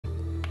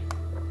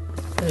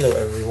Hello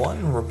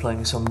everyone, we're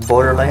playing some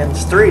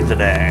Borderlands 3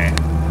 today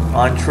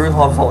on True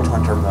Vault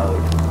Hunter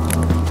mode.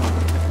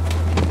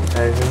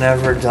 I've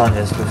never done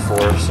this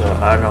before, so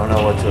I don't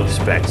know what to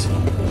expect.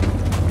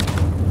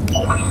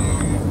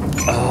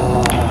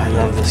 Oh, I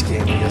love this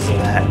game because of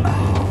that.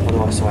 Oh, what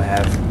else do I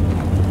have?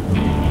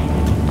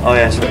 Oh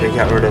yeah, so they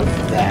got rid of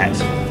that.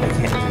 I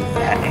can't do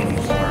that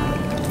anymore.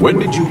 When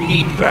did you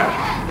eat that?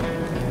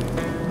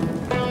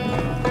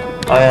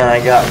 Oh yeah, and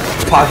I got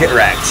pocket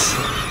racks.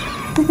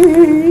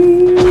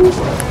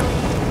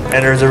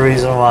 And there's a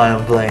reason why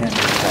I'm playing this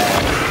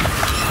bad.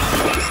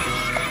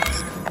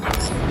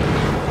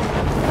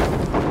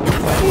 Do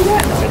I need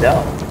that? No, I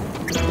don't.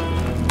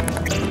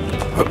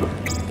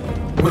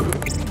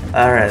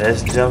 Alright,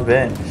 let's jump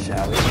in,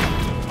 shall we?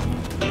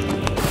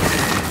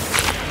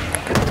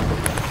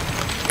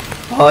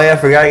 Oh yeah, I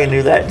forgot I can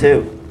do that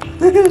too.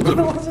 It's been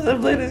a while since I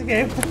played this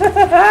game.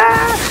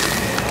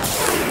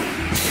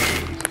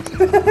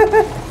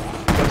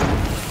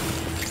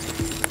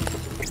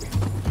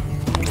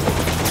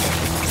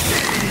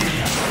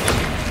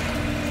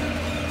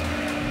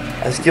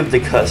 I skipped the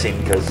cussing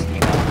because, you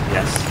know,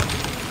 yes.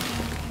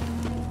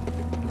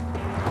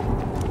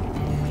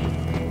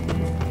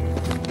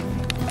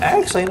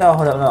 Actually, no,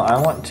 hold up, no. I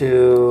want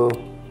to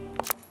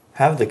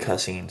have the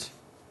cutscenes.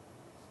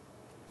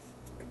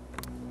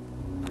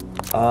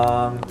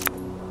 No.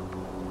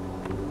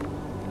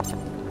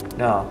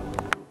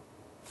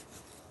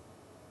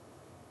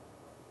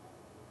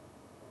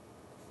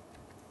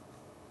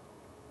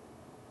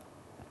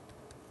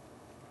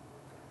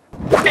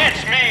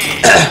 It's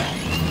me!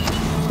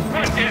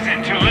 What is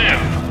it to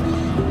live?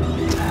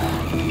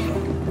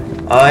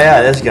 Oh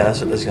yeah, this guy. That's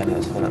what this guy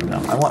does. Hold up,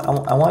 no.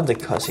 I want the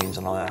cutscenes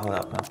and all that. Hold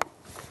up, no.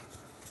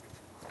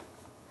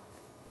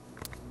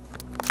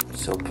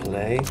 So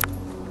play.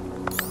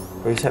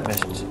 Reset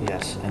missions.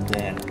 Yes, and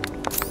then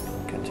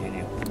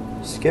continue.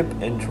 Skip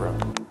intro.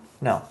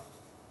 No.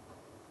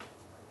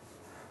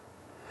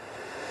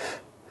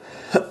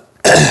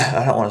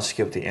 I don't want to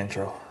skip the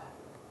intro.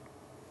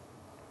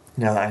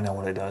 Now that I know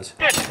what it does.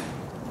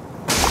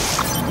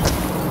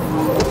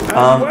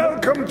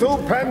 Welcome to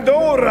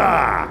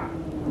Pandora!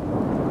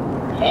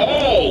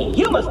 Hey,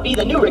 you must be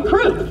the new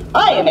recruit.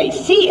 I am a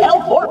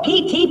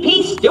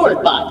CL4PTP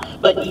steward bot,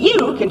 but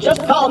you can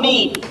just call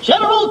me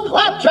General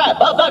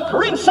Claptrap of the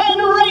Crimson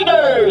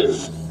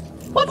Raiders.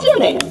 What's your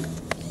name?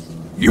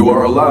 You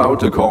are allowed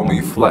to call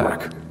me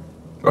Flack,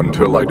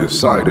 until I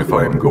decide if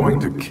I am going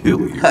to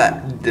kill you.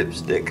 Ha,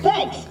 dipstick.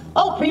 Thanks.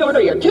 I'll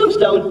pre-order your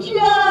tombstone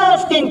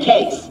just in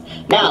case.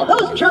 Now,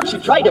 those jerks who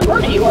tried to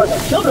murder you are the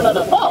Children of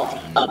the Vault,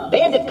 a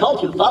bandit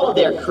cult who follow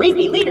their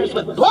creepy leaders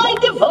with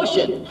blind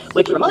devotion.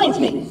 Which reminds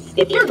me,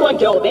 if you're going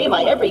to obey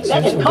my every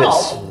second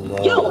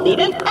call, you'll need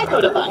an echo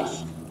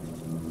device.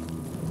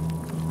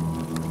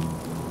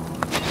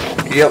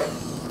 Yep.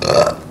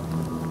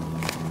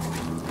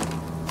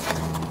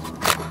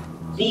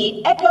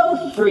 The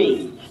Echo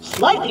 3.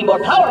 Slightly more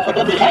powerful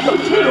than the Echo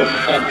 2,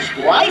 and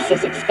twice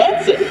as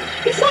expensive.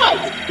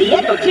 Besides, the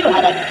Echo 2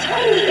 had a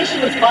tiny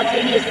issue with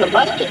spontaneous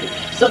combustion,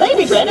 so they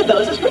rebranded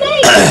those as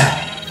grenades.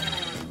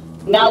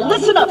 Now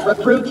listen up,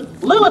 recruit.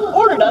 Lilith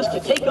ordered us to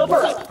take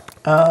over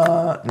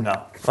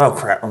No. Oh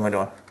crap, what am I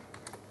doing?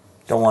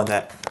 Don't want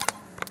that.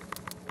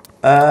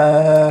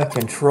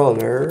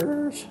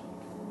 Controllers.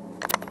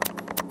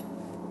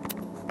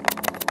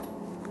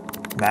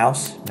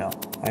 Mouse? No.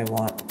 I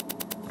want...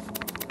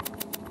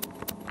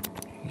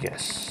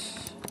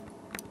 Yes.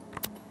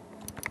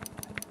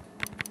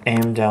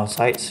 Aim down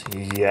sights?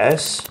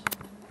 Yes.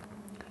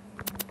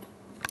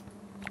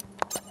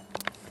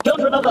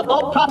 Children of the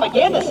Vault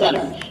Propaganda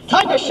Center.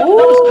 Time to show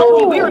those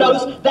culty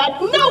weirdos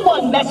that no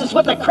one messes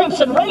with the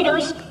Crimson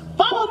Raiders.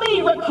 Follow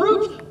me,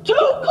 recruit, to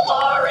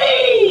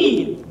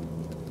glory!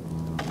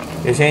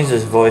 He changed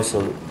his voice a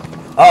little.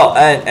 Oh,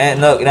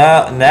 and look,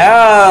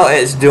 now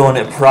it's doing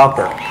it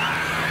proper.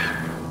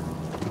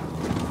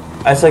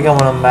 It's like I'm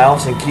on a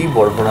mouse and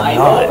keyboard, but I'm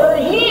not. Over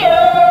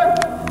here!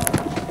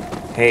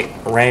 Hey,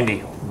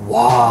 Randy,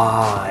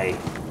 why?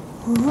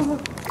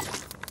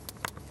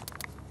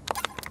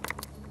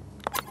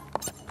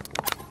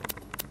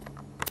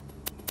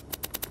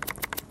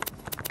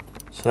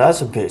 So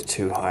that's a bit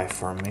too high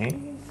for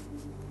me.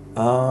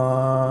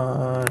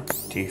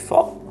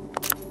 Default.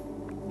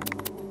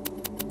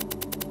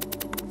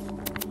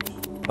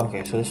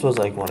 Okay, so this was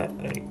like what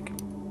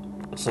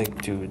let's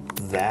like do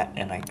that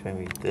and like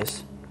maybe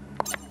this.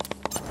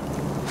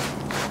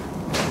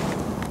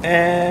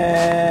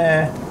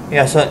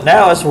 Yeah, so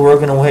now it's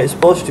working the way it's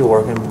supposed to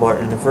work in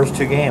the first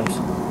two games.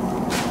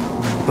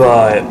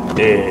 But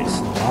it's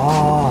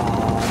not.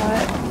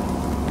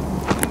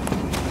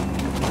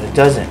 It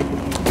doesn't.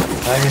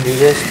 I can do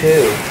this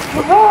too.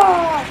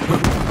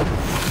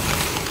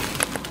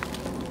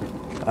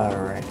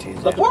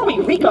 Alright, before we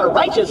wreak our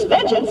righteous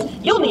vengeance,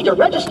 you'll need to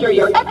register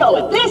your Echo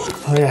at this.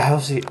 Oh yeah,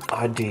 how's the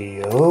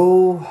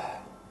audio?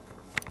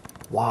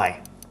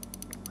 Why?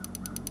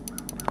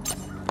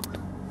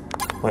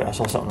 Wait, I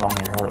saw something wrong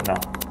here. Hold it now.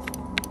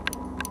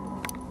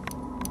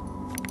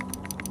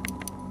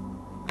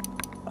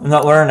 I'm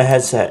not wearing a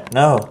headset.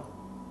 No.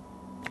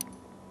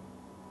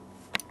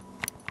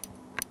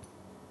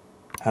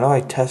 How do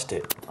I test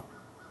it?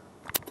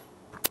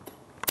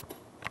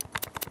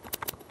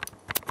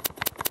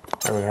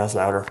 There we go. That's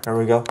louder. There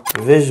we go.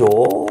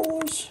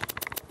 Visuals.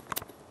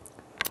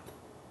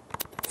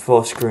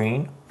 Full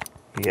screen.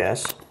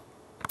 Yes.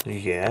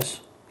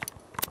 Yes.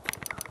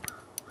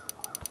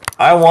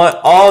 I want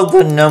all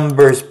the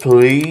numbers,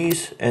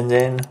 please. And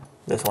then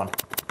this one.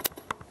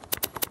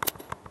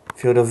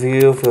 Field of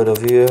view, field of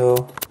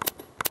view.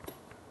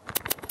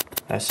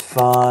 That's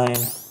fine.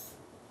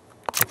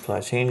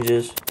 Apply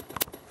changes.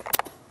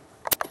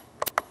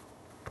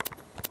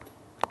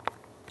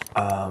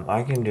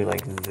 I can do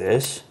like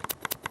this.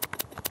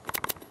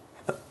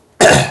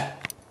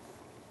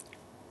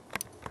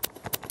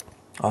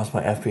 Oh, that's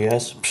my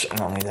FPS. Psh, I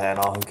don't need that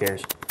at all. Who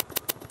cares?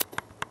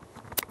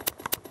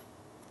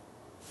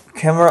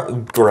 Camera,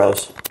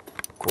 gross.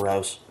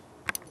 Gross.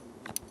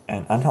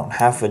 And I don't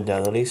have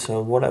fidelity,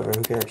 so whatever.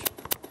 Who cares?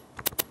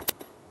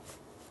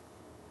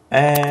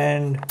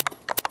 And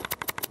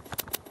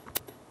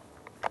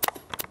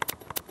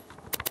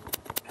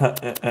no,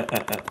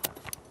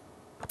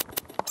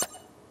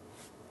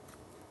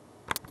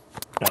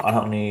 I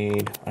don't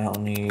need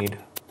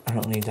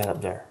that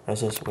up there.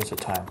 That's just waste of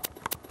time.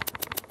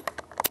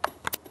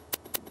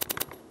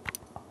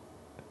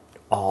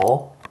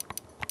 All.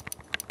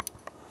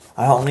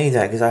 I don't need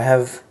that because I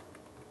have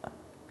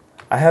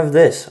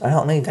this. I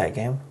don't need that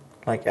game,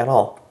 like, at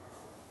all.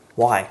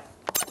 Why?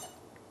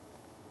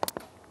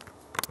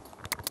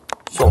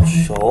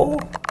 Social.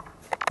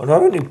 Oh, do I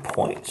have any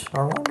points?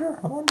 I wonder.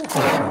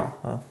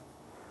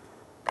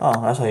 Oh,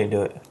 that's how you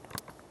do it.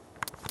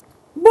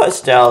 Butt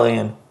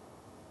stallion.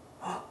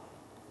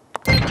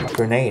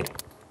 Grenade.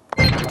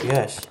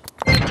 Yes.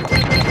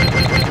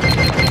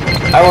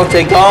 I will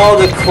take all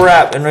the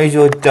crap and raise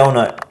you a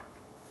donut.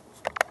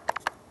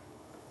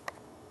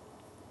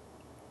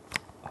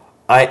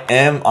 I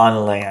am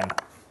on land.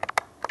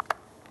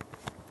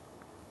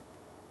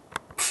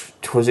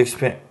 Twitch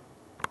expand.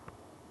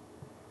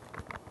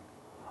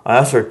 Oh,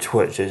 that's for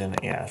Twitch, isn't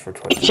it? Yeah, that's for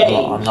Twitch.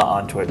 No, I'm not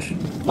on Twitch.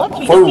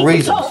 For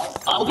reasons.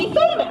 I'll be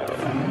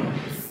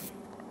famous.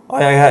 Oh,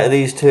 yeah, I got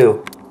these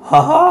too.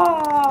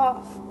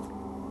 Haha.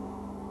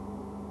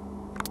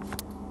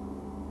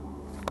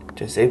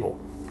 Disable.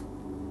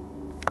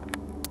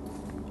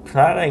 Can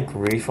I like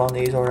refund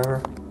these or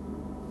whatever?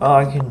 Oh,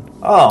 I can.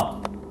 Oh.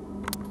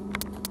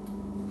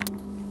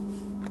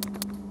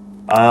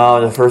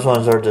 Oh, the first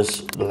ones are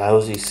just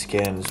lousy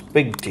skins.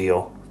 Big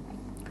deal.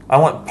 I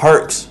want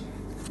perks.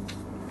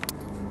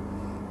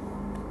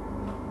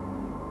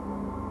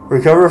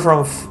 Recover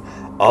from.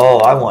 Oh,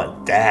 I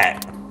want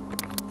that.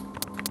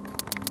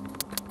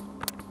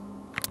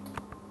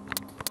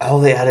 Oh,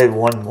 they added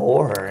one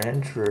more.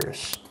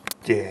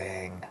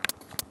 Interesting.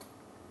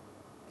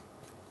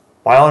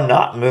 While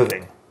not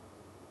moving.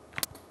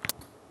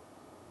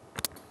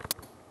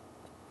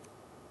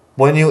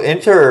 When you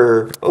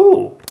enter.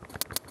 Ooh.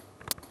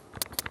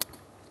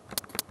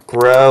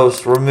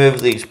 Gross.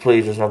 Remove these,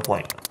 please. There's no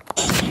point.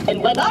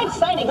 And when I'm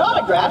signing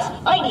autographs,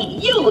 I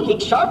need you looking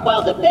sharp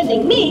while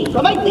defending me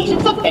from my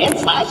legions of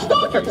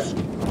fans/stalkers.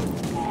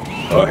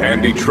 A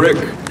handy trick.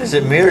 Is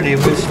it me or do you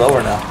move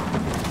slower now?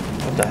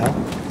 What the hell?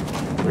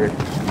 Weird.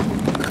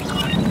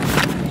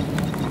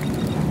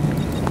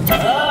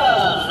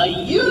 A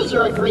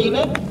user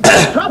agreement.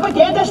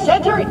 Propaganda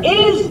center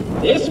is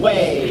this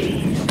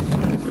way.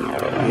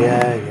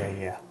 Yeah.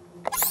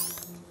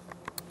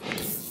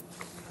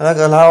 Look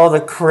at all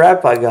the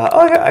crap I got. Oh,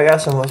 I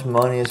got so much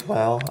money as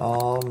well.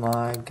 Oh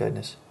my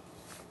goodness.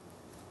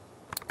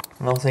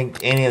 I don't think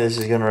any of this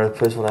is going to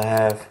replace what I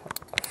have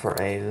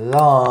for a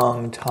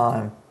long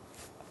time.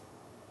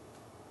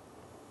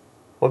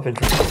 Weapon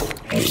tree.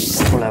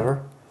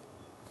 Whatever.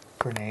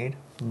 Grenade.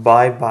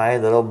 Bye,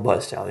 little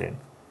butt stallion.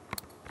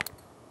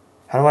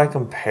 How do I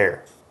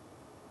compare?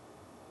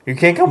 You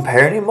can't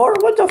compare anymore?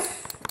 What the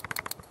f...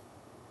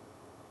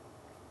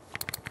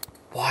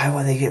 Why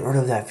would they get rid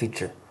of that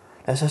feature?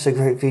 That's such a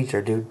great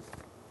feature, dude.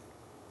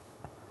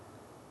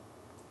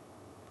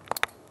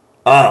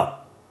 Oh.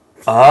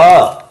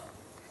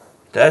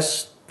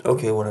 That's...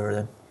 Okay, whatever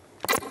then.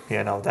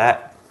 Yeah, no,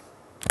 that...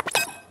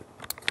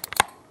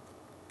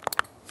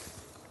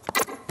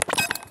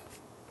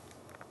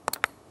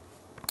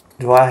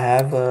 Do I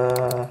have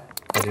I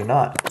do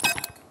not.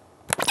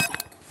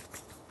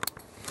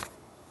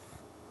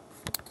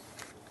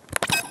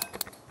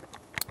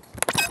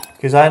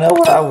 Because I know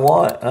what I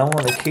want, and I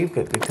want to keep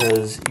it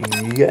because,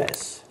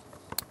 yes.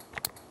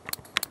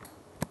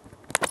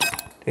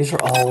 These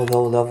are all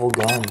low-level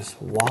guns.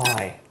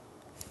 Why?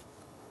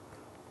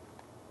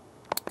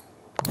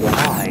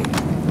 Why?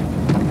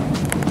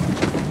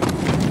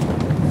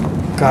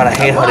 God, I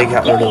hate how they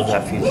got rid of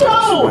that feature,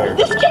 I swear.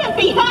 This can't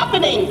be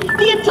happening!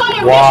 The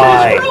entire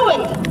Why? mission is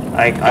ruined!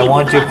 I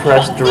want to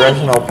press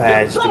directional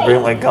pads to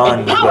bring my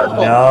gun, but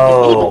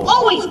no. People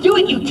always do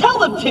what you tell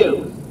them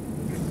to!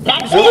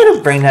 That's Is there a way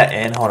to bring that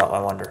in? Hold up, I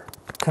wonder.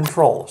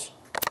 Controls.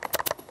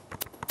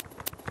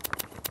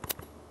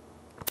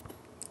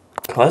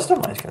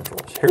 Customize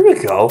controls. Here we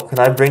go. Can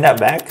I bring that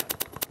back?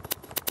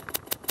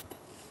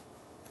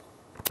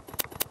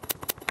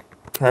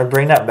 Can I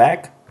bring that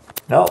back?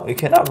 No, we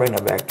cannot bring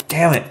that back.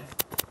 Damn it.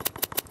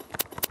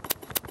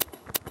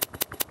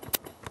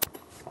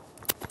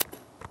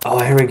 Oh,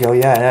 here we go.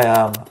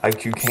 Yeah,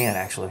 you can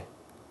actually.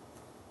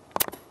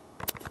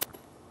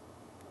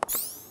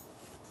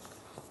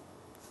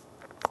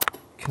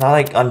 Can I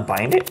like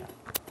unbind it?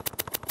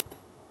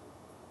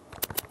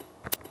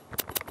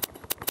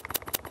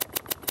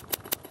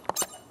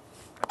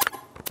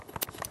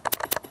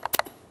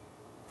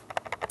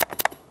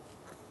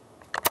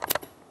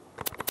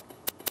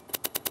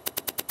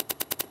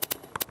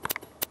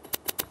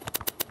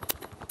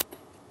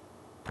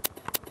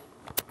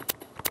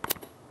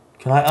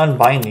 Can I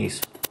unbind these?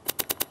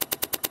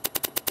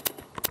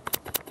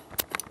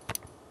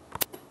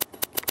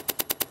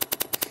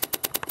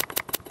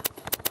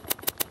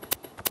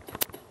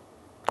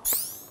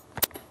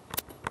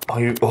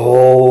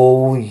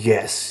 Oh,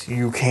 yes,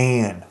 you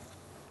can.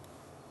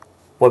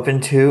 Weapon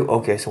 2.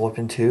 Okay, so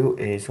weapon 2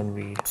 is going to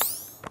be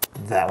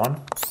that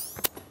one.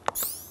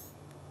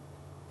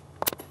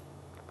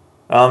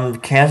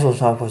 Cancel's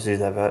not supposed to do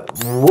that, but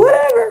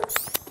whatever.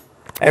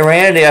 Hey,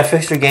 Randy, I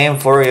fixed your game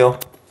for you.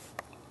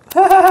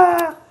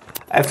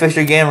 I fixed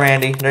your game,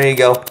 Randy. There you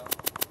go.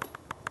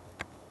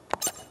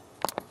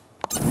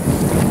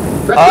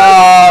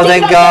 Oh,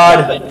 thank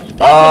God.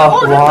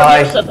 Oh,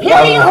 why?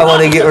 I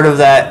want to get rid of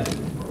that.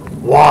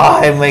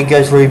 Why make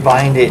us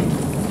rebind it?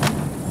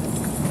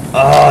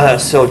 Oh,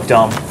 that's so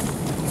dumb.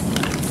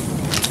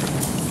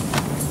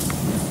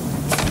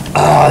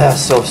 Oh,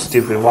 that's so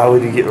stupid. Why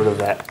would you get rid of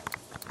that?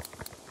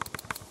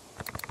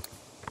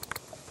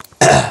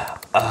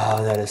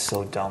 Oh, that is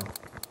so dumb.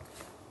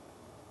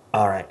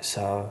 Alright,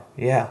 so,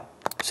 yeah.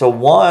 So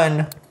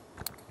 1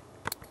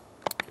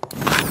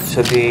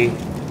 should be...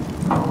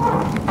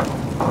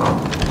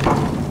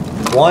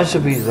 1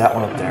 should be that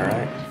one up there,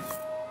 right?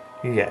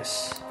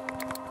 Yes.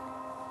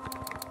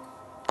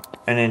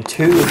 And then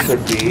 2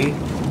 should be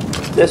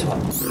this one.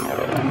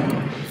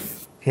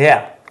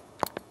 Yeah.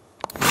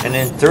 And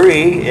then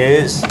 3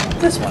 is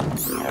this one.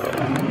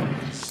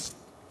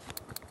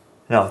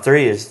 No,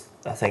 3 is,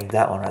 I think,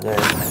 that one right there,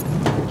 isn't it?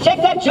 Check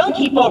that junk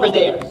heap over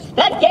there.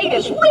 That gate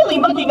is really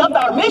mucking up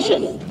our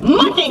mission.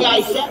 Mucking,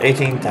 I said.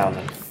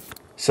 18,000.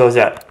 So is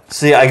that?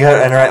 See, I got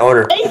it in the right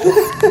order. I got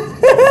it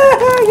in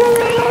the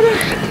right order.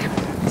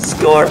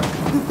 Score.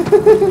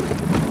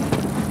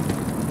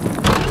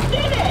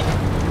 You did it!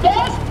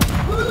 Best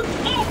move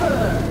ever!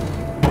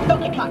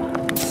 Don't get cocky.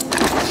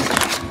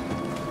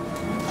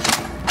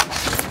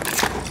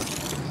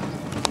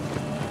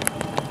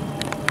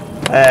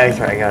 That's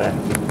right, I got it.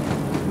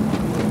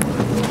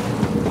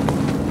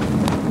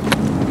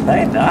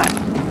 I not.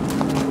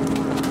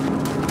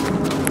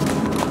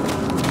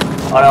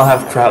 I don't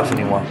have crouch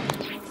anymore.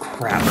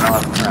 Crap, I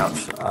don't have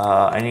crouch.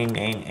 I need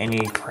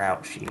any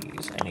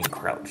crouchies. Any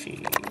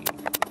crouchies.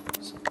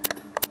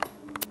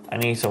 I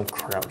need some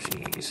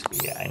crouchies.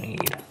 Yeah, I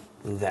need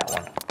that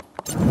one.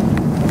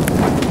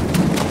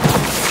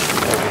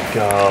 There we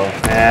go.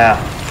 Yeah.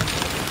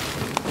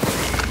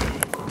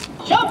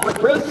 Jump,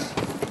 recruit!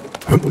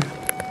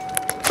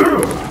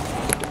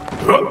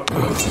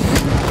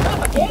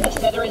 Propaganda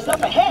center is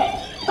up ahead.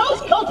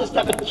 Those cultists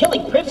have been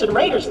killing Crips and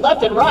Raiders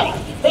left and right.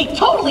 They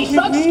totally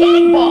suck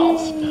skag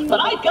balls. But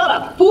I've got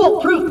a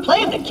foolproof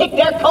plan to kick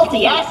their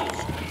culty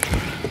asses.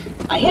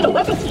 I hit a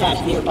weapons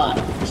cache nearby.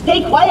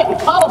 Stay quiet and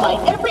follow my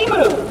every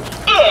move.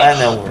 I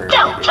know where it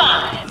Stealth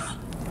time!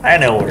 I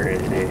know where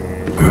it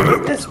is.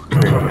 It's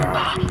pretty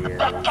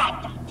obvious.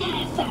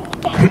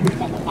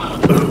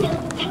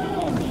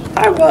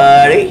 Hi,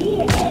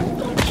 buddy.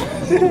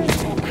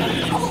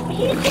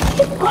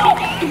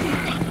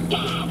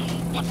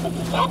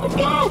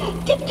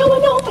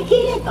 Tiptoeing over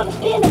here, gonna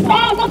stand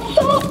around. I'm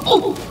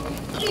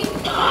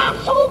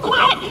so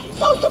quiet,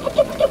 so super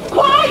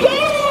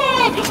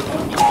quiet.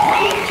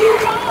 Too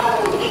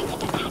loud.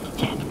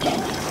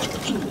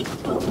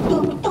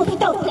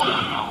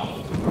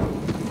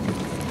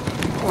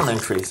 I want to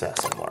increase that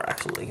some more,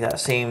 actually. That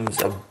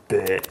seems a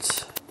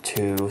bit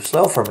too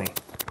slow for me.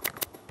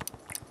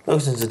 Low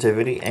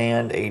sensitivity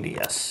and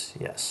ADS,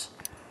 yes.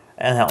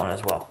 And that one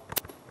as well.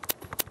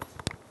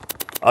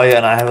 Oh yeah,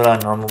 and I have it on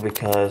normal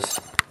because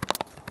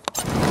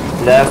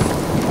left,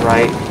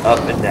 right, up,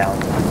 and down.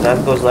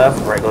 Left goes left,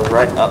 right goes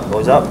right, up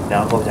goes up,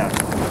 down goes down.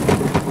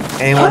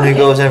 Anyone who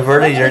goes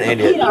inverted, you're an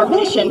idiot. In our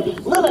mission,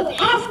 Lilith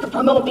has to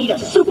promote me to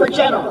Super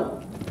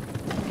General.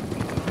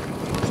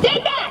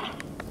 Stay back!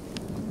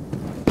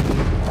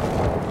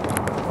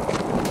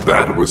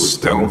 That was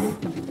stealth?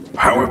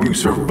 How have you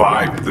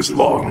survived this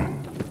long?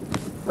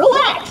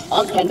 Relax!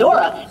 On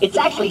Pandora, it's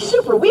actually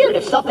super weird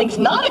if something's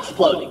not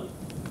exploding.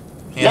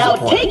 Now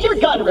take your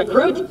gun,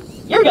 recruit.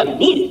 You're gonna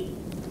need it.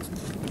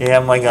 Yeah,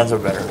 my guns are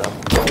better though.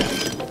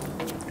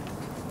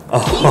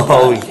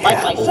 Oh yeah,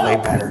 like myself, way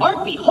better.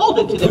 aren't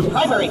beholden to their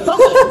primary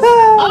function.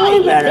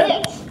 I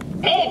dance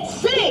and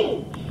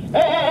sing,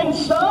 and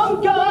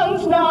some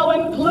guns now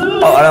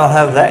include. Oh, I don't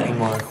have that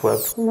anymore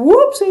equipped.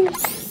 Whoopsie.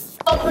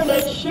 A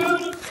alternate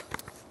shoot.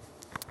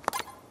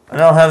 I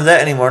don't have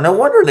that anymore. No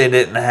wonder they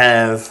didn't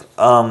have,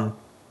 I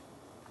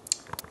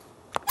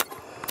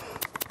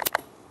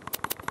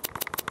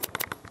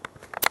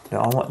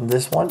want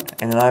this one,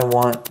 and then I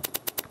want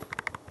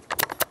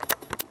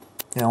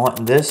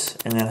this,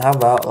 and then how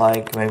about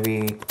like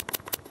maybe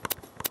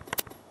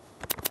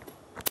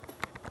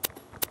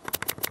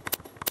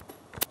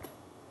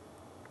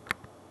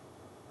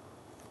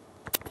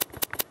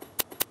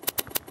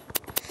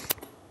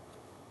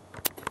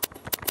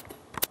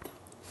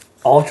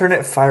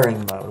alternate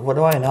firing mode. What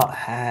do I not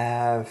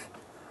have?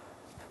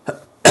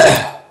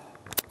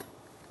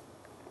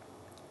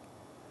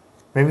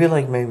 Maybe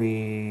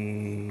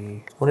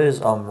what is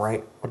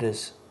right? What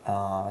is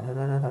I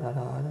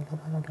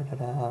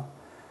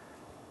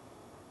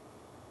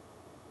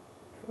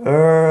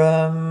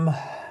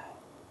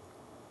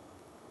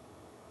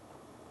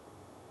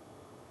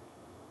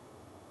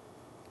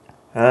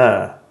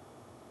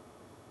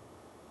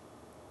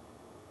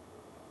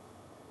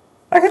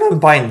could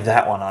unbind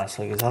that one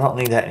honestly because I don't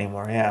need that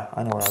anymore. Yeah,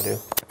 I know what I'll do.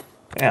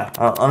 Yeah,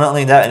 I don't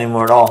need that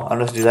anymore at all. I'll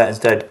just do that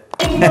instead.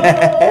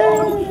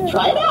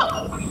 Try it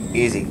out.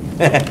 Easy.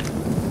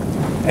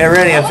 Hey,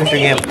 ready? I'm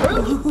fixing your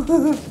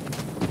game.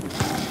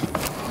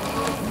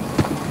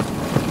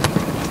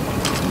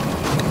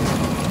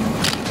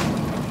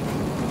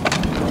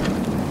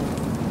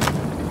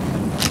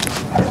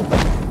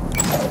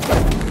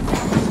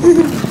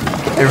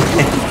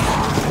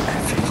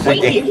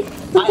 Wait,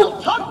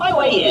 I'll talk my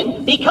way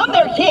in, become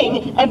their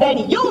king, and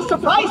then you'll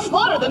surprise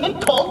slaughter them in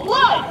cold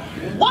blood.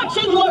 Watch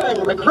and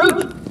learn,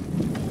 recruit.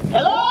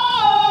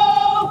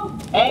 Hello?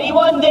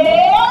 Anyone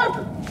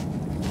there?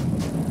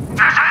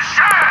 This is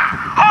Sham,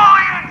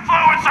 holy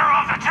influencer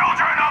of the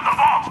children of the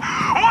vault.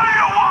 What do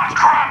you want,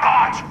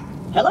 Crampot?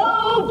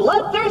 Hello,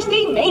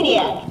 bloodthirsty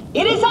maniac.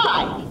 It is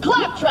I,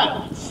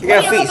 Claptrap, You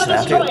got Slayer of feet the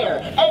now, too.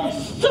 Destroyer, and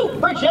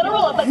Super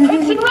General of the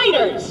Crimson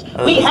Raiders.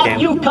 We this have game.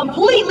 you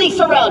completely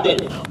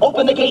surrounded.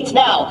 Open the gates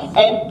now,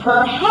 and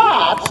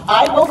perhaps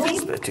I will be...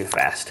 It's a bit too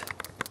fast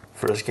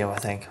for this game, I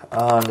think.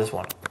 This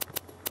one.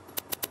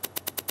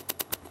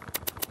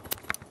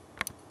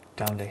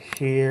 Down to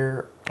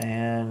here,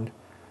 and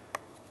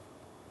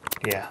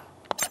yeah.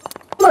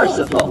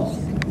 merciful.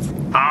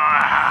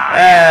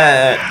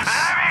 Let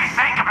me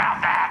think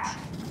about that.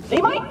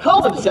 They might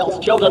call themselves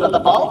children of the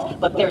vault,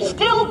 but they're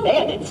still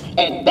bandits,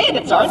 and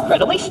bandits are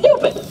incredibly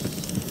stupid. Okay,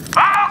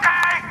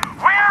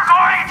 we're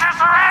going to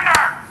surrender.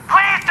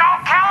 Please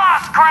don't kill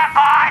us,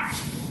 Crampot.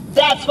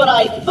 That's what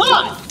I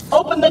thought.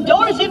 Open the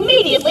doors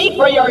immediately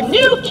for your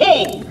new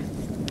king. Easy,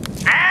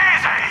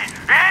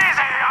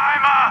 easy.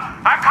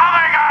 I'm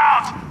coming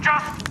out.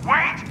 Just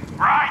wait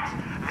right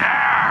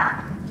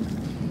there.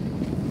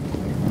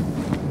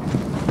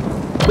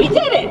 We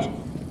did it!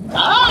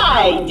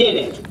 I did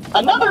it!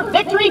 Another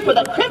victory for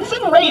the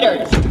Crimson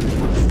Raiders!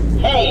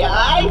 Hey,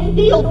 I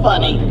feel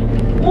funny.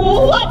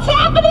 What's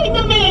happening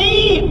to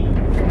me?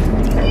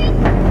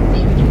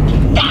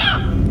 Ah!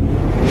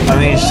 I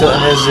mean, something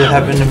has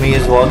happened to me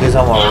as well because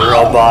I'm a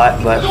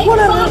robot, but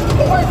whatever.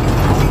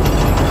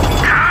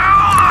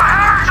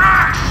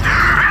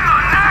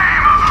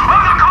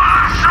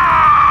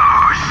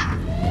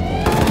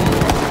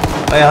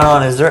 Wait, hold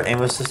on. Is there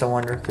aim assist, I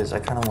wonder? Because I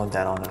kind of want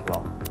that on as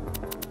well.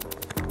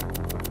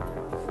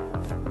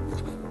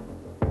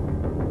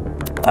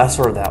 I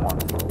sort of that one.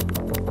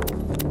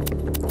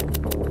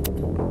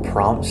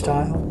 Prompt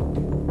style?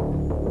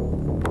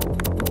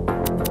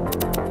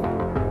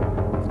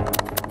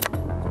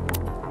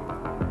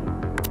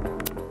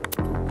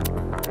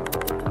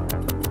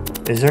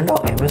 Is there no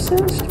aim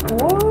assist?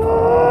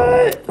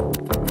 What?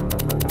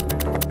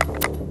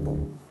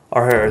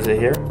 Or here, is it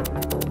here?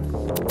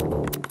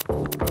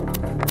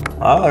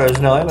 Oh, there's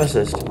no aim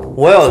assist.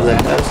 Well,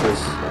 then that's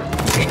this.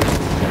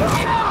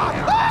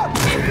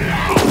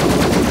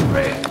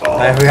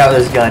 I forgot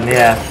this gun,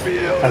 yeah.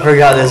 I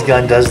forgot this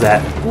gun does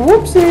that.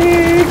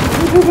 Whoopsie!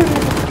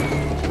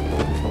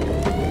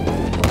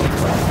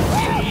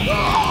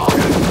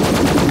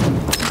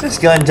 This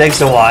gun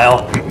takes a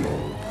while.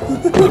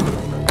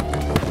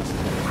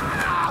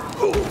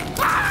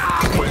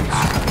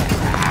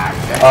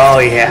 Oh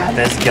yeah,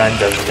 this gun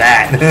does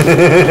that.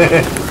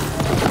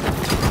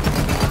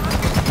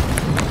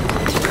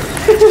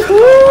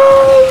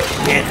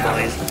 Shit,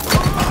 boys.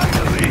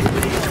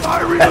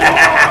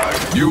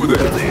 You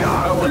there.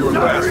 How your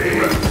last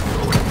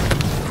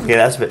breath? Yeah,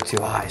 that's a bit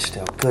too high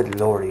still. Good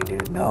lordy,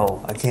 dude.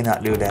 No, I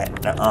cannot do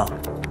that. Nuh-uh.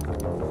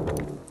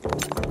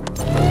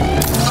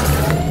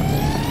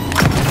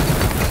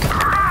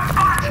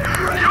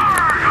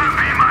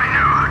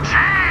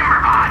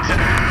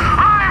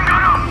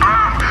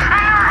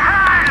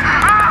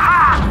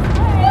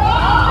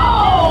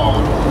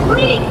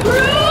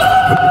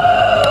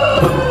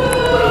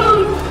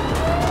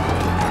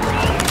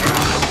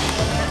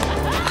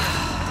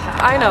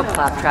 I know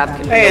Claptrap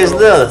can be Hey, a it's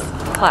little this.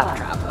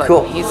 Claptrap, but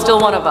Cool. he's still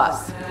one of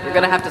us. You're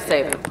gonna have to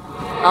save him.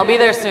 I'll be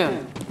there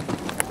soon. So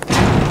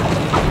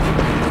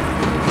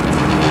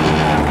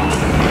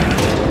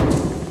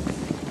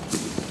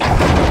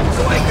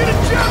I could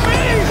have jumped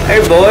me! Hey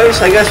boys,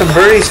 I got some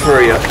birdies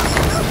for you.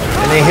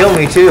 And they heal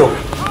me too.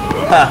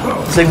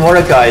 Ha, it's like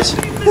Mordecai's.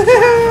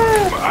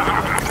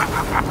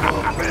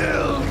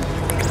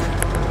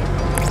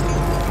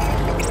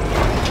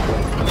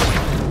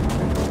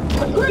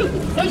 Groot,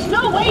 there's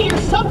no way your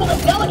supple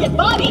and delicate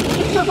body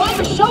can survive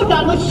a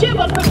showdown with Shiv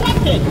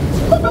unprotected.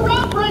 Look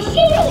around for a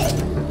shield.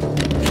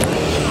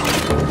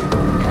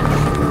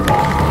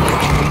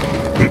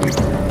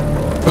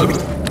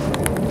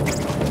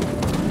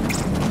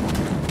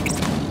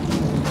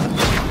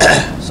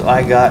 So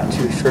I got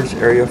to search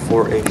area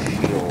for a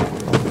shield.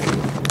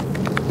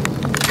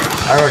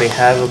 I already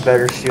have a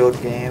better shield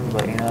game,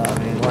 but you know, I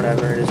mean,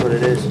 whatever, it is what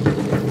it is.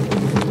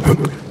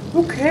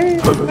 Who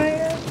cares,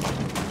 man?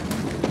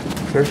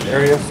 Search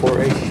area for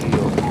a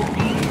shield.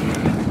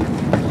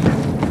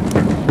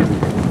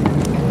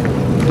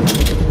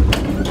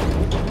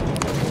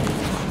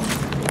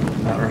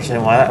 I don't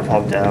understand why that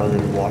popped out of the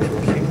washing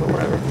machine, but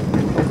whatever.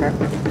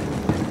 Okay.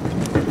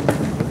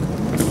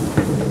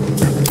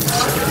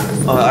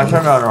 Oh, I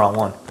turned on the wrong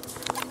one.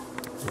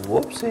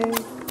 Whoopsie.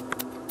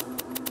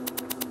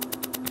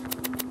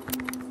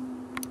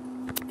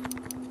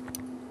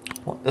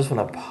 Well, this one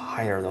up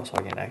higher though, so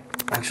I can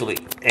actually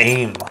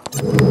aim.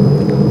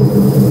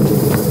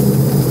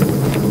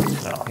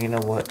 No, you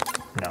know what?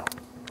 No.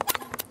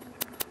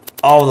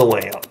 All the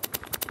way up.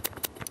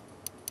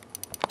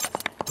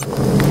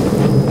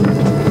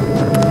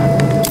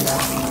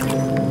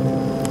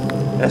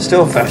 That's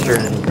still faster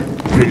than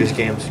previous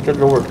games. Good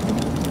lord.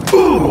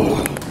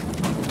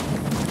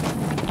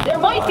 There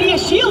might be a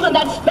shield in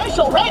that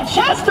special red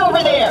chest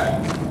over there.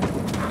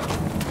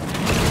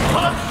 Full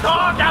of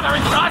straw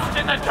gathering dust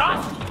in the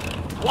dust.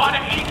 Want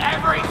to eat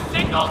every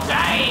single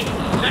day?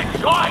 Then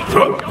join the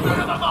children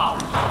of the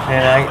vault.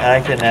 And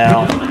I can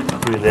now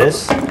do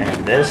this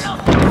and this.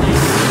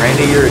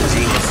 Randy, you're a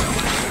genius.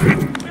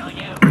 Will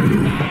you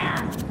dare?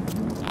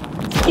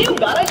 You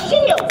got a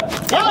shield.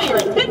 Now you're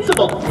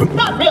invincible.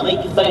 Not really,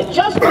 but it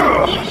just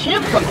won't keep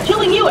Shiv from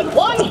killing you in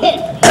one hit.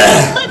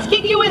 Let's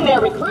keep you in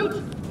there, recruit.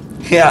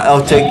 Yeah,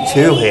 I'll take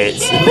 2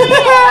 hits.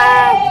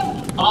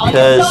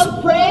 Because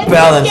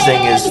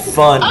balancing is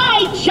fun.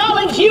 I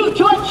challenge you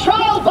to a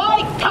trial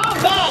by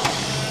combat.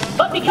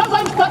 But because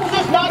I'm stuck to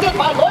this magnet,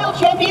 my loyal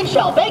champion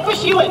shall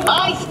vanquish you in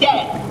my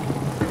stead.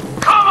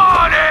 Come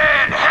on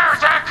in,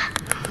 heretic!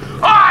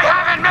 I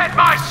haven't met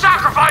my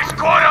sacrifice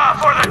quota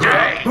for the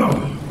day!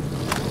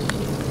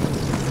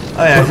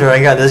 Oh yeah, sure, I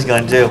got this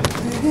gun too.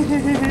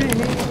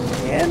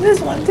 And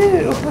this one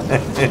too.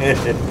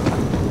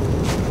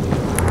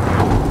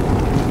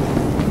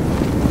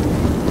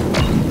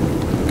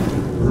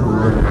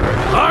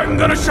 I'm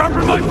gonna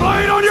sharpen my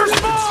blade on your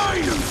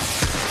spine!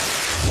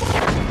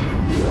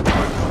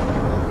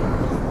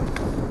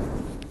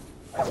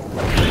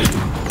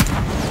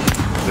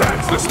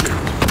 That's the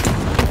spirit.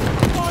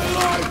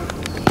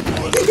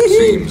 It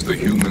seems the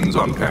humans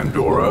on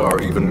Pandora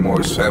are even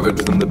more savage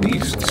than the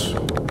beasts.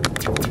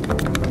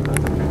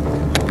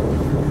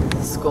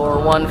 Score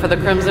 1 for the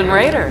Crimson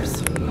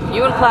Raiders.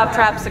 You and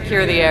Claptrap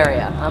secure the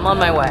area. I'm on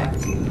my way.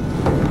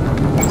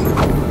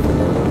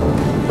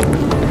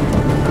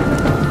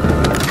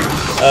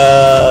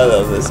 I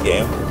love this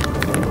game.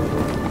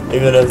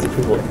 Even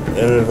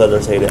if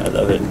others hate it, I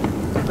love it.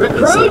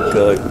 Recruit, it's so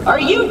good. Are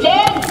you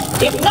dead?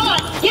 If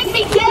not, get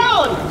me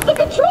down! The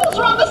controls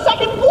are on the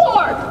 2nd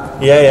floor!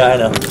 Yeah, I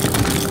know.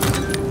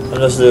 I'm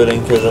just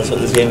looting because that's what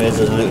this game is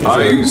looting.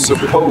 I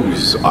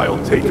suppose I'll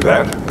take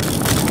that.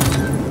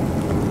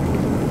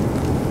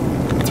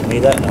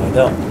 Need that? No, I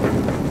don't.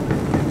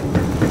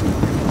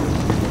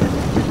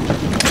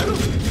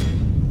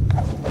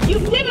 You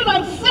did it!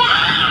 I'm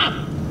sad!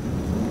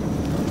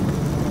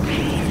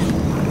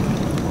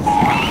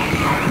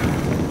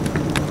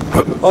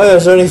 Oh yeah,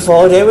 is there any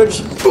fall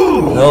damage?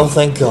 No,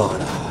 thank God.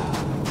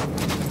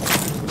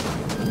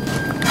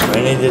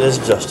 Randy did his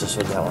justice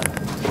with that one.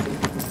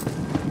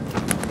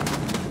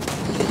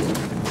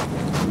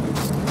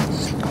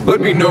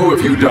 Let me know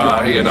if you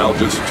die, and I'll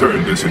just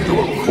turn this into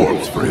a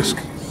corpse frisk.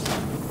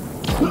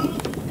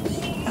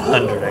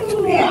 100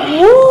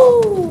 XP.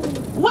 Woo!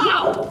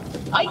 Wow!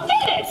 I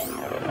did it!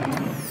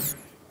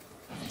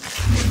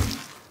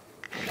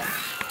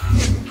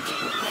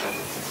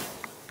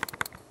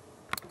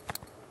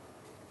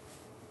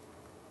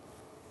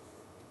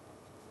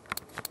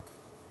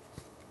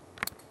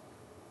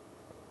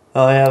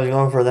 Oh yeah, I was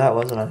going for that,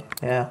 wasn't I?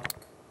 Yeah.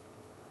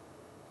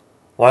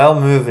 While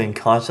moving,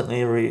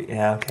 constantly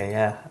yeah, okay,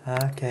 yeah.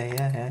 Okay,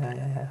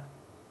 yeah.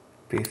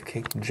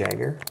 Beefcake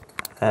Jagger.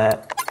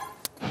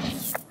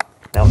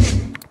 Nope.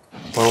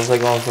 What was I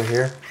going for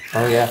here?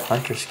 Oh yeah,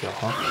 hunter skill,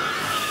 huh?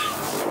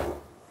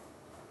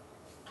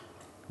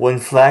 When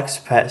flax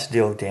pets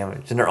deal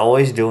damage, and they're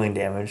always doing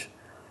damage.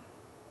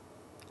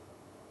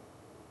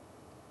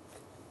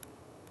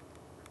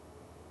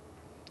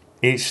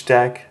 Each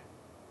stack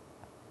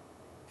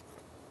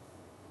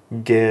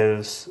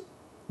gives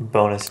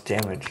bonus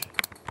damage.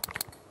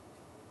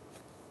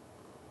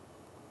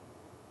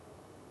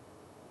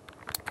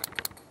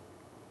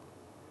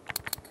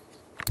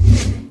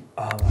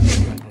 Oh my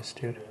goodness,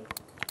 dude.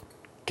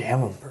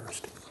 Gamma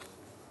burst.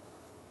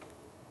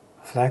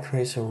 Flag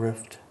creates a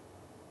rift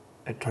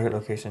at target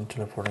location,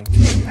 teleporting to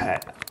the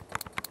pad.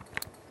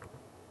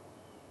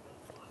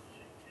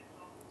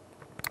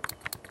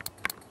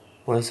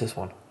 What is this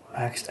one?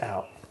 Maxed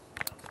out.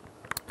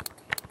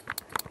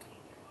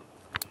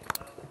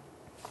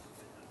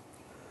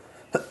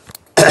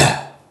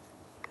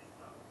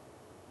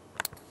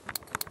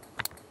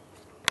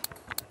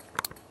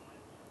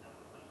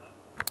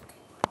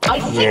 I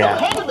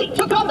single-handedly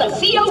took on the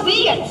COV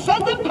and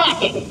sent them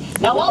packing.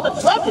 Now all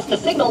that's left is to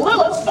signal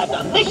Lilith that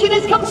the mission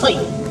is complete.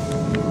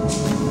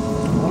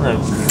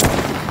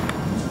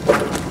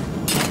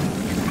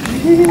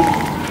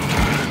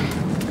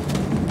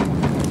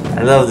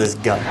 I love this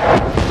gun.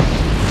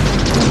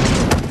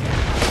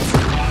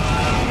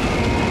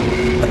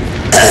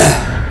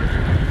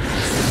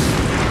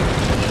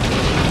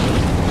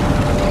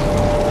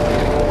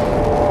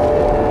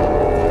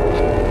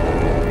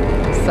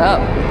 What's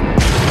up?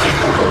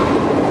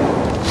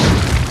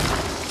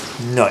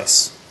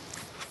 Nice.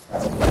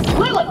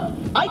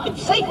 Lilith, I can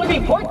safely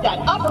report that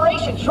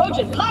Operation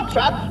Trojan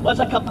Claptrap was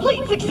a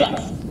complete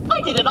success.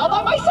 I did it all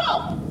by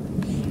myself.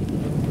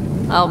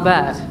 I'll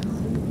bet.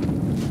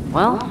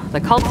 Well,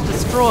 the cult's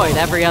destroyed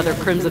every other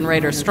Crimson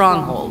Raider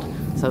stronghold,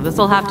 so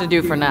this'll have to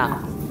do for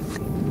now.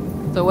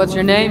 So what's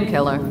your name,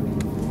 killer?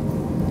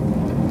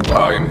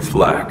 I'm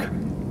Flack,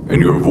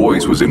 and your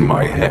voice was in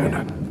my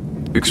head.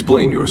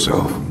 Explain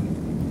yourself.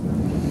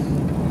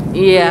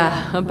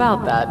 Yeah,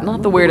 about that.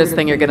 Not the weirdest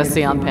thing you're gonna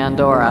see on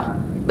Pandora.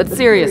 But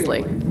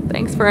seriously,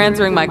 thanks for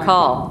answering my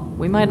call.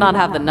 We might not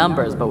have the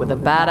numbers, but with a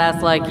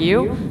badass like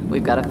you,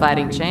 we've got a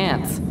fighting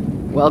chance.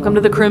 Welcome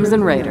to the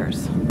Crimson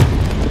Raiders.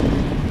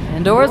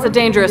 Pandora's a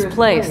dangerous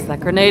place. That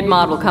grenade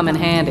mod will come in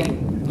handy.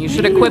 You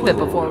should equip it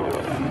before...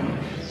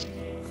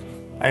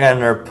 I got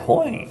another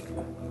point.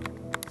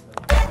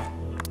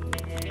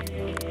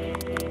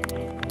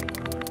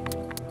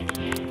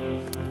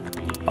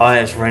 Oh,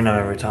 it's random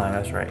every time.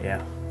 That's right,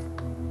 yeah.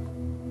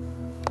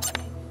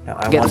 Now,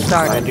 Get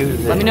started. I do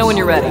this, Let me know when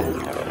you're ready.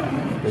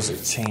 does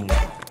it change?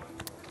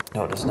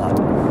 No, it does not.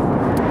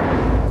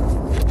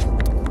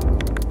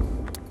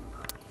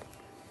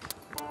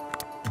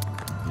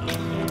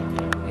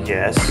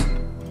 Yes.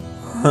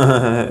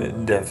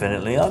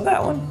 Definitely on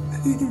that one.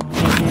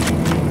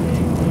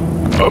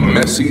 A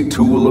messy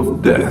tool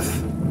of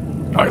death.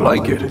 I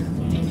like it.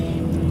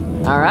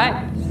 All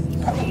right.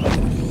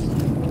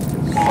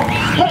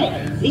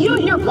 Hey, do you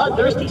hear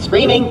bloodthirsty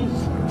screaming?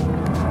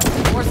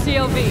 More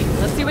COV.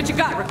 Let's see what you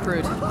got,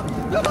 recruit.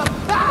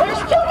 There's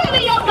too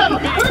many of them!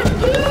 We're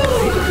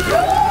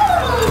doomed!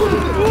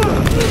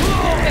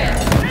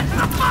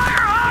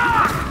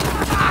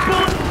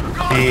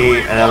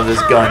 I love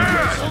this gun.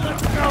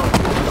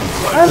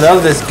 I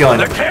love this gun.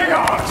 The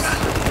chaos!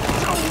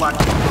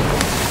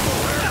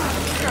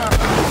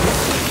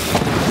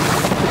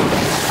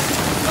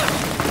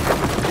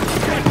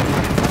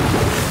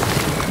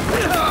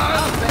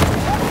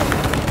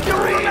 You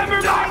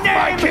remember my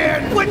name,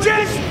 kid? Which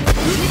is...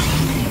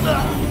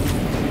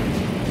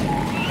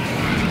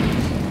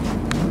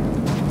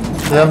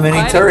 The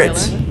mini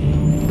turrets.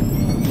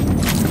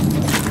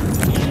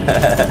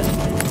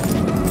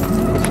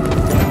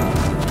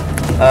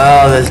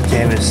 Oh, this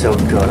game is so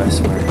good, I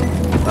swear.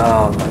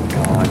 Oh my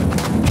god.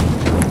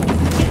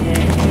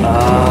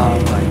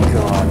 Oh my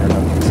god, I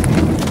love this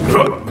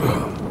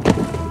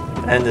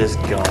game. And this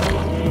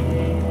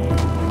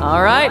gun.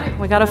 All right,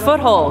 we got a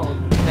foothold.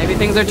 Maybe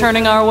things are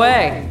turning our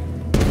way.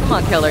 Come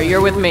on, killer,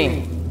 you're with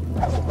me.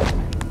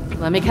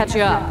 Let me catch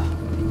you up.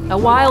 A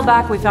while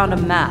back, we found a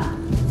map.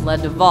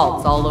 Led to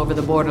vaults all over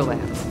the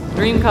Borderlands.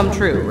 Dream come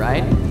true,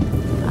 right?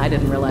 I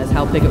didn't realize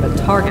how big of a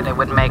target it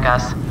would make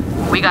us.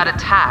 We got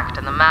attacked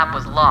and the map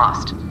was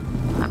lost.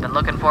 I've been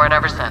looking for it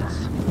ever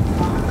since.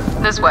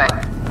 This way.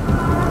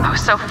 I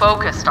was so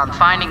focused on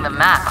finding the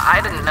map,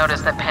 I didn't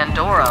notice that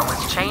Pandora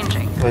was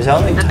changing. Was that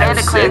only The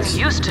bandit clans 6?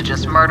 used to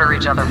just murder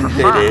each other for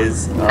fun. It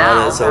is. Oh, Now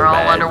that's so they're all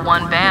bad. under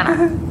one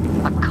banner.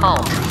 A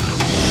cult.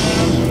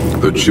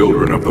 The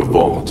children of the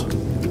vault.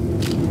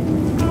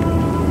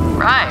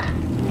 Right.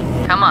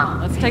 Come on,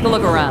 let's take a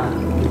look around.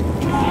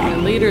 The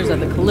leaders of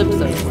the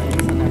Calypso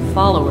clans and their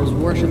followers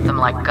worship them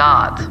like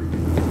gods.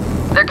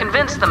 They're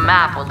convinced the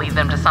map will lead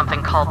them to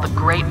something called the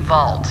Great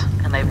Vault,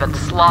 and they've been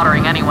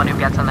slaughtering anyone who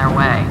gets in their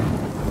way.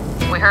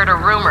 We heard a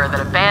rumor that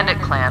a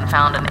bandit clan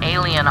found an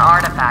alien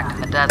artifact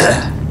in the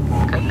desert.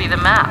 Could be the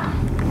map.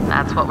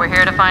 That's what we're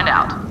here to find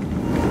out.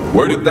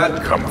 Where did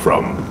that come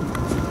from?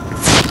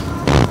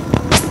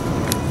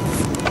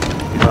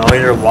 Oh,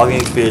 your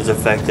walking speed is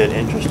affected.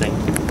 Interesting.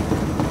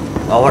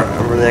 Oh, what,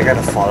 really? I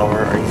gotta follow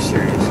her? Are you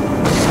serious?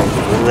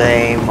 So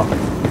lame.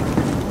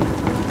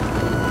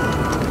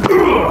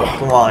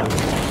 Come on.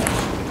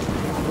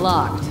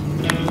 Locked.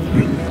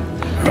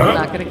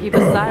 Not gonna keep a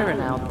siren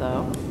out,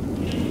 though.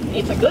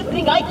 It's a good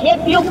thing I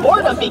can't feel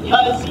boredom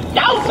because,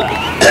 yowza!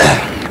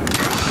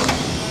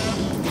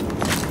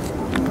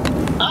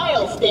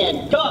 I'll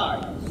stand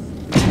guard.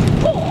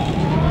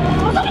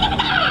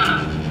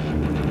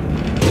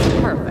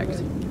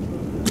 Perfect.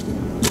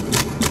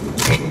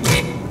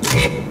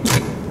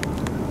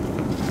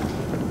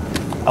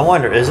 I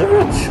wonder, is there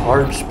a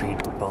charge speed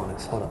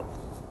bonus? Hold up.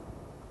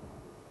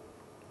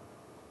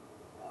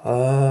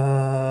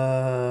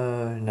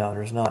 No,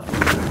 there's not.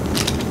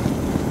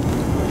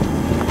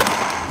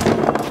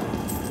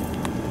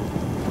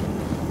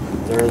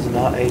 There is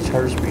not a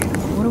charge speed.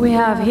 What do we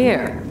have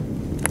here?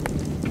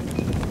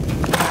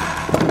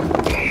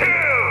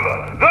 Kill!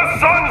 The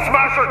Sun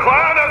Smasher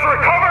clan has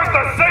recovered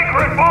the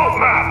Sacred Vault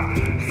map!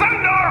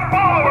 Send our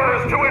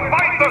followers to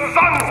invite the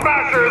Sun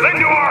Smashers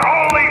into our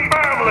holy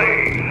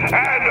family!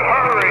 And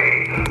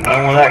hurry! I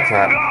don't want that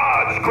crap.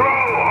 Gods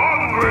grow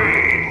hungry!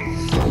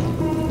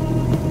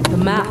 The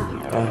map.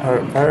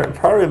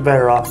 Probably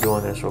better off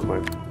doing this real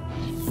quick.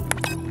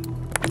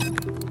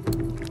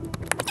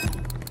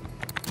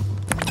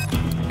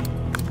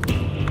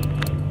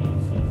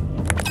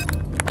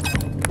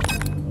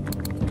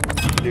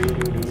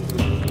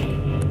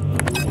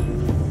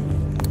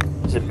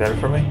 Is it better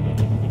for me?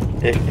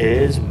 It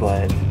is,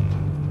 but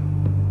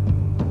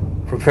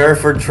prepare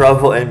for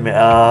trouble and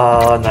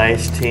oh,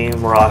 nice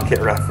Team Rocket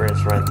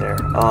reference right there.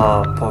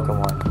 Oh,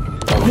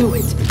 Pokemon. Knew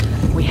it.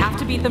 We have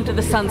to beat them to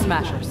the Sun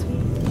Smashers.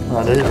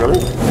 Oh, does it really?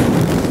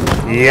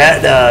 Yeah,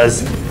 it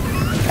does.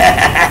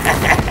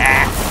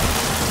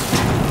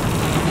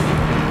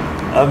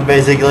 I'm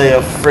basically a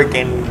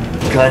freaking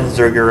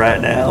gunzerger right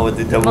now with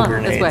the double Come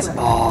on, this grenades. way.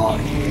 Oh,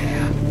 yeah.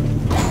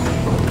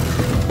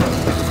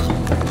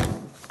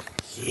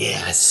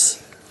 Yes.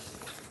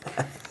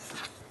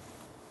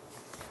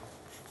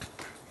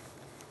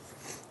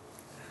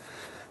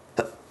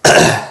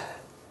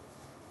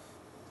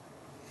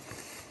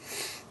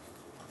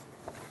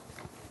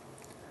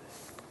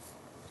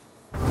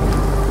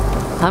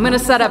 I'm gonna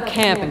set up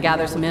camp and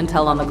gather some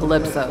intel on the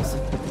Calypsos.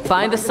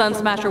 Find the Sun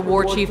Smasher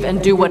war chief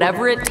and do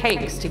whatever it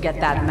takes to get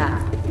that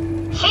map.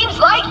 Seems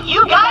like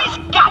you guys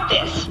got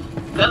this.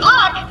 Good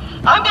luck.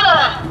 I'm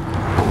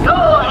gonna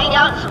go hang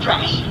out in some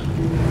trash.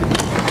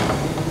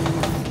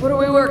 What are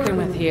we working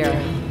with here?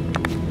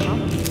 Well,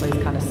 this place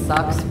kind of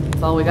sucks.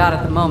 It's all we got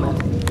at the moment.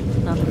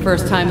 Not the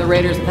first time the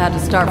Raiders have had to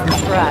start from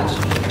scratch.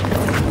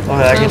 Oh,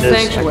 I can No just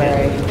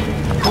sanctuary.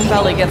 Moon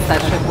Valley gets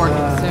that shit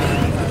working soon.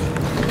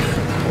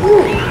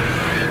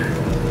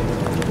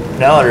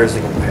 Now there's a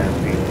compare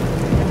beat.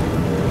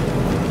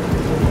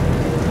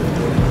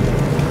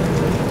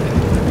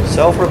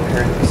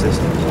 Self-repairing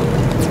systems.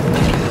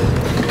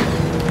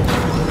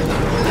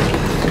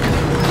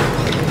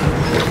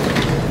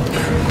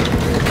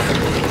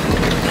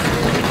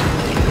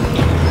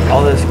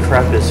 All this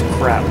crap is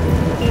crap.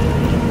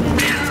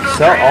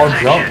 Sell all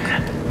junk.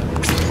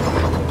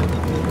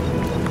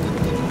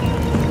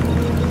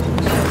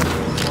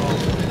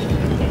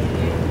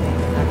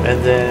 And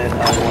then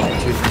I want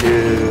to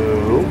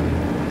do...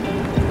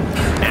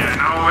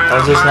 Oh,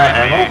 is this not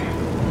ammo?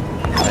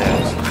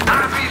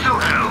 Happy to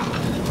help.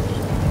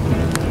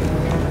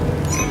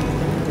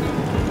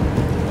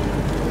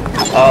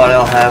 Oh, I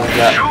don't have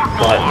that Shoot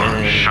button more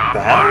in sharp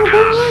battle?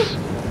 markers.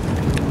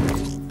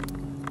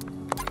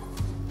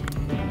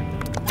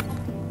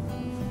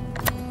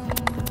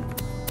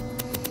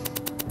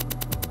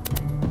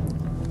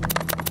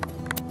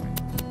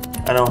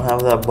 I don't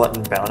have that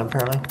button bound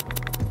apparently.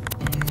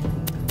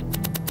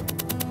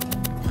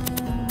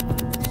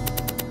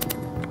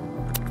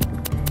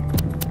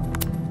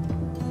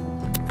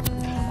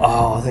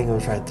 Oh, I think it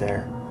was right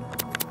there.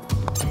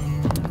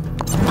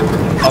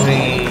 I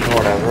mean,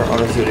 whatever. I'll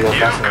just do the old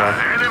You've fashioned got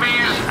way.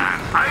 enemies,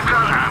 and I've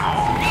got ammo.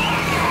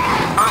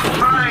 A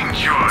fine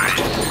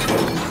choice.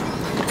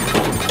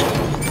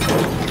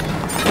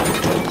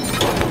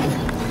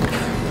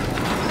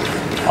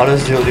 I'll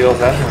just do it the old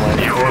fashioned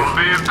way. You'll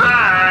be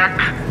back.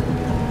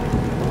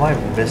 What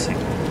am I missing?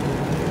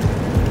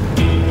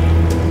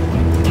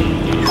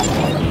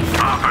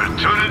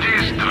 Opportunity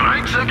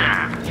strikes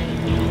again.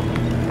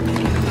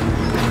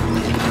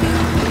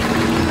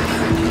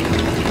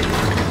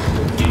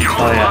 Your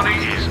Oh, yeah. money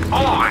is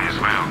always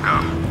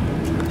welcome.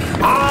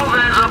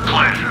 Always a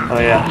pleasure. Oh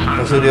yeah,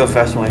 let's do the old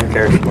fashioned way. Who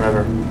cares?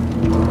 Whatever.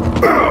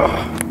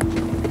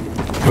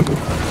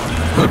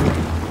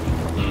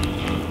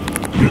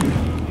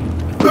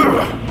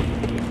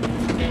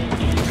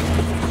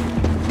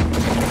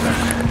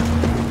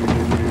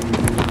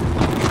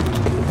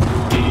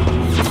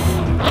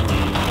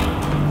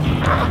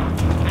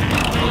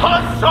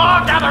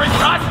 Huzzah, gathering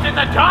dust in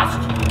the dust?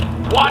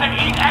 Want to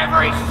eat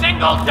every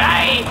single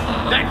day?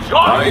 Then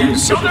join I the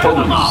children of the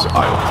suppose vault.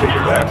 I'll take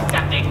Now that.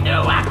 accepting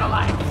new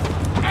acolytes.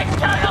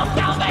 Eternal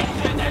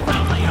salvation, there's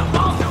only a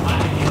vault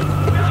away.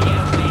 Will you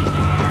be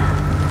there?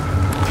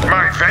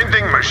 My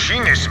vending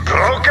machine is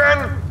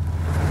broken?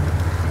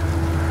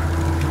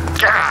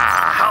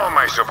 Ah, how am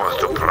I supposed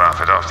to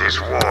profit off this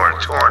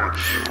war-torn...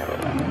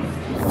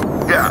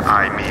 Yeah,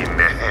 I mean,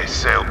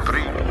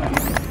 Selpri.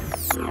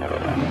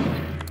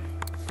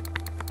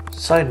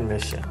 Side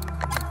mission.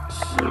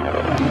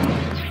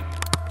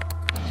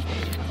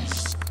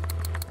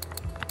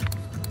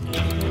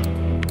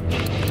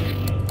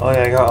 Oh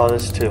yeah, I got all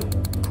this too.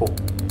 Cool.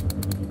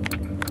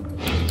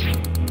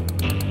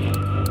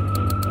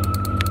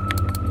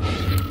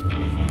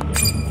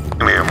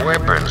 Mere selling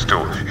weapons to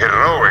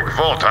heroic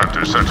vault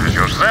hunters such as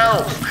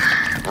yourself.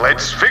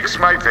 Let's fix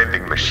my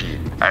vending machine.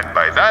 And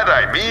by that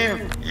I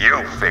mean,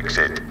 you fix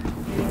it.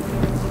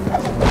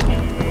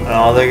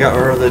 Oh, they got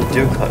rid of the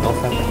Duke Hut.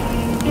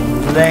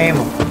 Lame.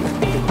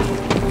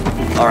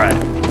 Alright.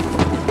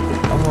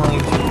 I'm going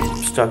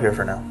to stop here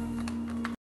for now.